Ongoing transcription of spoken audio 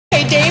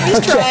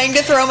just trying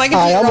to throw my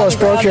computer I almost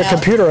broke your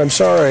computer. I'm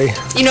sorry.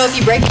 You know, if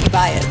you break it, you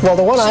buy it. Well,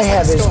 the one I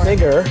have is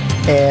bigger,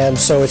 and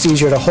so it's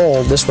easier to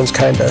hold. This one's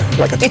kind of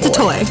like a toy. It's a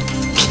toy.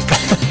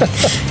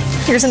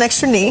 Here's an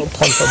extra knee.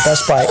 Plug for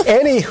Best Buy.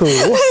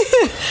 Anywho,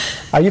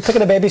 are you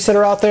picking a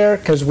babysitter out there?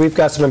 Because we've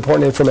got some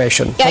important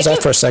information. How's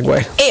that for a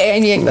segue?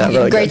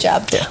 Really great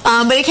job. Yeah.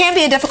 But it can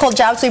be a difficult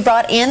job, so we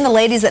brought in the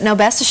ladies that know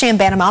best, the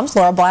Chambana moms,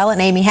 Laura Boyle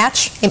and Amy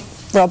Hatch.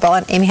 Laura Boyle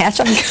and Amy Hatch.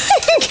 I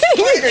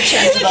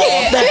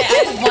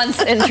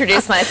once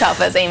introduced myself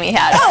as Amy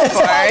Hatch. Oh,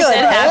 before. good.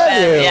 It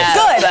happened. Yeah,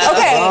 good. So.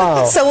 Okay.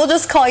 Wow. So we'll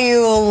just call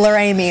you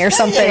Amy or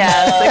something.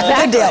 Yes,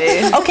 exactly.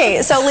 Good deal.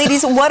 Okay. So,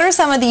 ladies, what are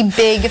some of the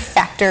big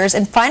factors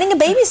in finding a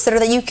babysitter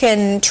that you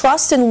can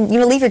trust and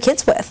leave your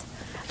kids with?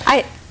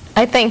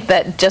 I think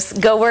that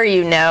just go where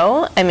you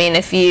know. I mean,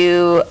 if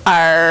your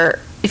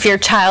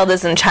child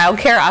is in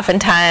childcare,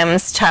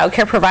 oftentimes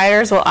childcare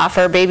providers will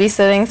offer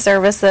babysitting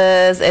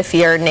services. If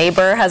your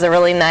neighbor has a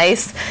really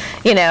nice,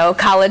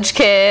 college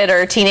kid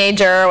or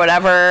teenager or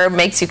whatever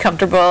makes you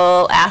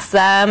comfortable, ask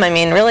them. I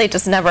mean, really it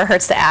just never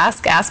hurts to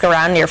ask. Ask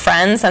around your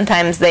friends.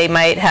 Sometimes their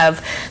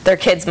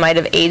kids might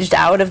have aged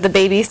out of the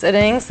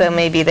babysitting, so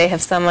maybe they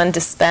have someone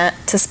to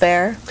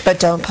spare. But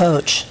don't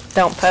poach.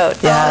 Don't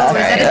poach. Yeah.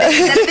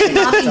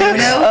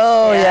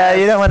 Oh, yeah.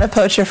 You don't want to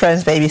poach your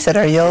friend's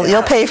babysitter.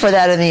 You'll pay for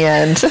that in the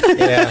end.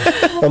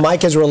 Yeah. When my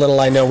kids were little,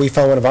 I know we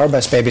found one of our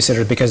best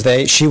babysitters because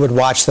she would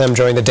watch them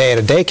during the day at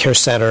a daycare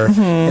center,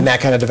 and that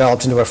kind of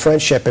developed into a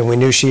friendship, and we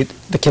knew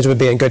the kids would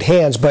be in good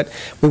hands. But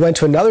we went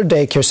to another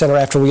daycare center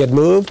after we had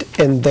moved,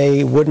 and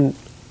they wouldn't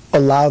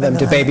allow them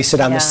to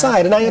babysit on the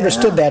side. And I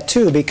understood that,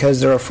 too, because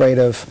they're afraid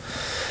of...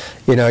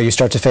 you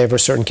start to favor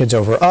certain kids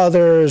over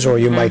others, or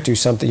you might do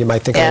something, you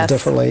might think a little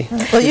differently.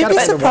 Well, you'd be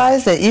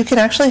surprised that you can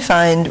actually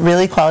find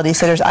really quality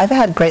sitters. I've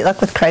had great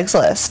luck with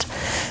Craigslist.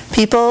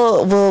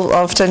 People will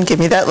often give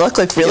me that look,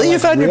 like, really? You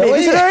found your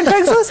babysitter on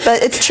Craigslist?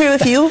 But it's true,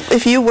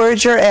 if you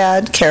word your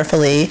ad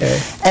carefully,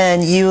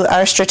 and you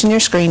are strict in your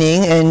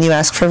screening, and you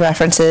ask for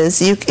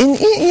references,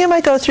 you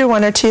might go through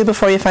one or two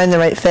before you find the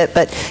right fit,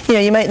 but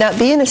you might not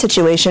be in a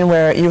situation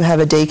where you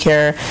have a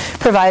daycare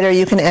provider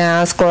you can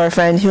ask, or a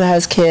friend who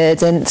has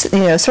kids, and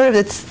it's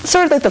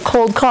sort of like the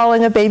cold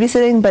calling of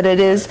babysitting, but it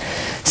is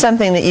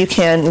something that you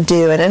can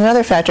do. And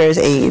another factor is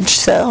age.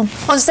 So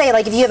I'll just say,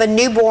 like, if you have a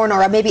newborn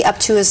or maybe up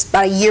to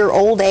about a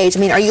year-old age, I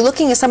mean, are you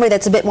looking at somebody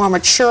that's a bit more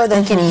mature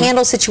that can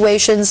handle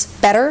situations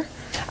better?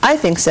 I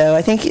think so.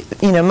 I think,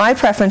 my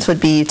preference would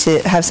be to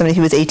have somebody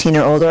who was 18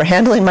 or older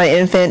handling my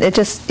infant,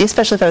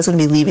 especially if I was going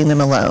to be leaving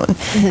them alone.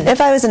 If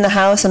I was in the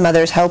house, a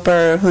mother's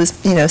helper who's,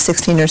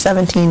 16 or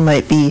 17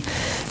 might be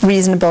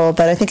reasonable,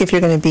 but I think if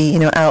you're going to be,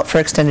 out for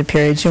extended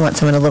periods, you want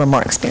someone a little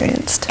more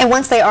experienced. And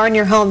once they are in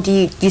your home,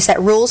 do you set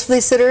rules for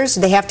these sitters?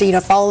 Do they have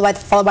to, follow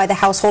by the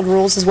household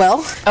rules as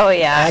well? Oh,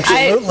 yeah.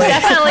 Absolutely. I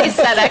definitely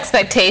set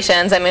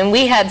expectations. I mean,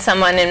 we had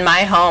someone in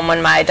my home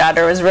when my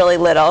daughter was really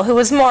little who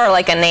was more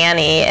like a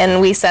nanny, and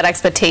we set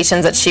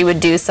expectations that she would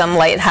do some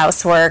light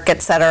housework,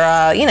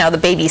 etc. The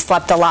baby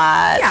slept a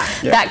lot,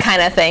 that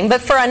kind of thing.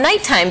 But for a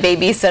nighttime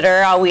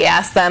babysitter, all we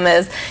ask them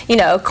is,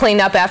 clean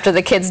up after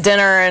the kids'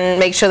 dinner and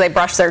make sure they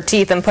brush their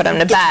teeth and put them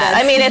to bed.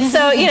 I mean, it's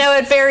so,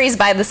 it varies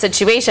by the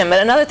situation. But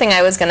another thing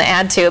I was going to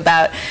add to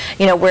about,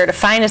 where to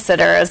find a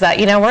sitter is that,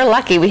 we're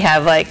lucky. We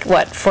have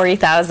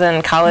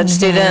 40,000 college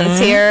students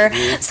here.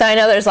 So I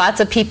know there's lots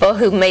of people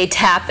who may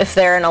tap if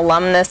they're an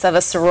alumnus of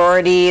a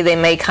sorority. They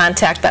may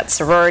contact that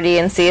sorority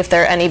and see if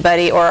they're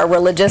anybody, or a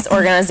religious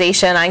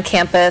organization on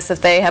campus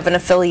if they have an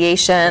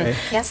affiliation. Right.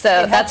 Yes,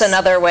 so that's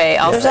another way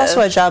also. There's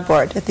also a job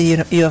board at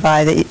the U of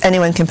I that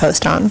anyone can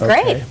post on.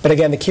 Great. But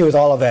again, the key with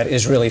all of that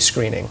is really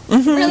screening.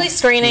 Really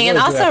screening, and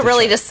also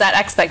really just set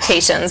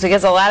expectations,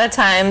 because a lot of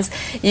times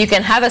you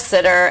can have a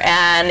sitter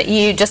and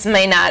you just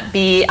may not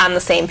be on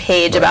the same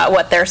page about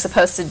what they're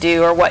supposed to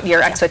do or what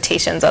your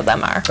expectations of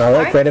them are. All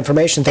right, great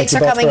information. Thanks for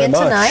coming in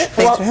tonight.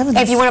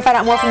 If you want to find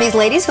out more from these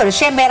ladies, go to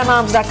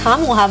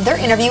chambanamoms.com. We'll have their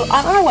interview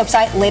on our website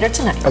later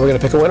tonight. Are we going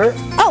to pick a winner?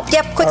 Oh,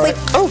 yep, quickly.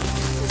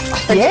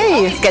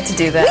 Yay! Get to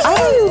do that.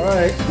 All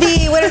right.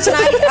 The winner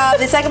tonight,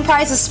 the second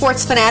prize is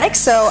Sports Fanatics.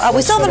 So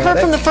we still haven't heard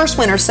from the first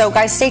winner. So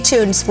guys, stay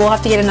tuned. We'll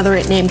have to get another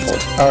name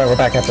pulled. All right, we're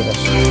back after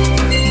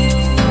this.